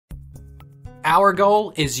Our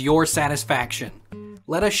goal is your satisfaction.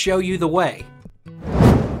 Let us show you the way.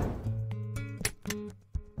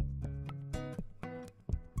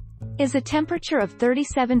 Is a temperature of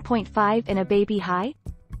 37.5 in a baby high?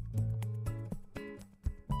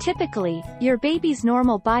 Typically, your baby's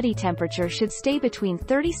normal body temperature should stay between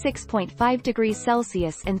 36.5 degrees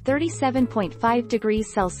Celsius and 37.5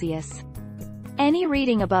 degrees Celsius. Any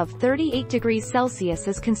reading above 38 degrees Celsius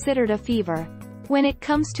is considered a fever. When it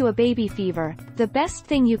comes to a baby fever, the best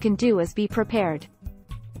thing you can do is be prepared.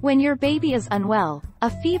 When your baby is unwell, a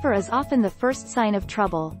fever is often the first sign of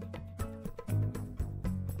trouble.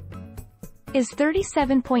 Is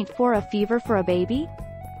 37.4 a fever for a baby?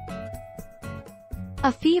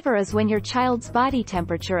 A fever is when your child's body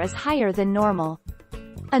temperature is higher than normal.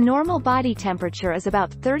 A normal body temperature is about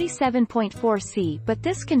 37.4 C, but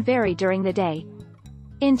this can vary during the day.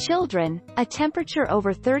 In children, a temperature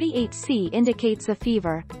over 38 C indicates a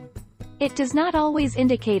fever. It does not always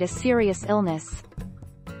indicate a serious illness.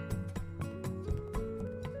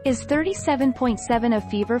 Is 37.7 a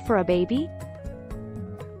fever for a baby?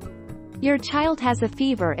 Your child has a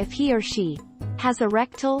fever if he or she has a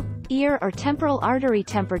rectal, ear or temporal artery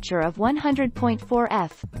temperature of 100.4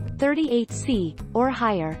 F, 38 C, or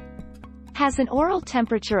higher. Has an oral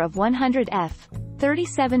temperature of 100 F,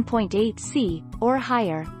 37.8 C, or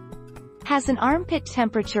higher. Has an armpit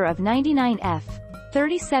temperature of 99 F,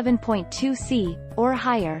 37.2 C, or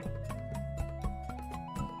higher.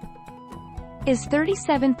 Is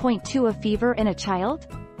 37.2 a fever in a child?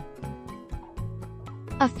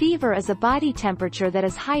 A fever is a body temperature that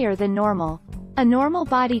is higher than normal. A normal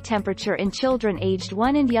body temperature in children aged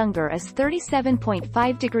 1 and younger is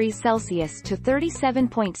 37.5 degrees Celsius to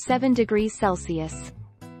 37.7 degrees Celsius.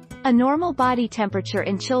 A normal body temperature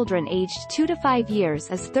in children aged 2 to 5 years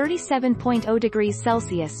is 37.0 degrees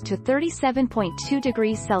Celsius to 37.2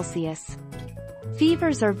 degrees Celsius.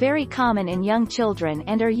 Fevers are very common in young children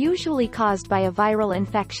and are usually caused by a viral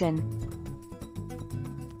infection.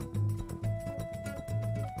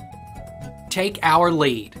 Take our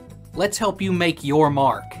lead. Let's help you make your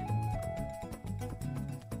mark.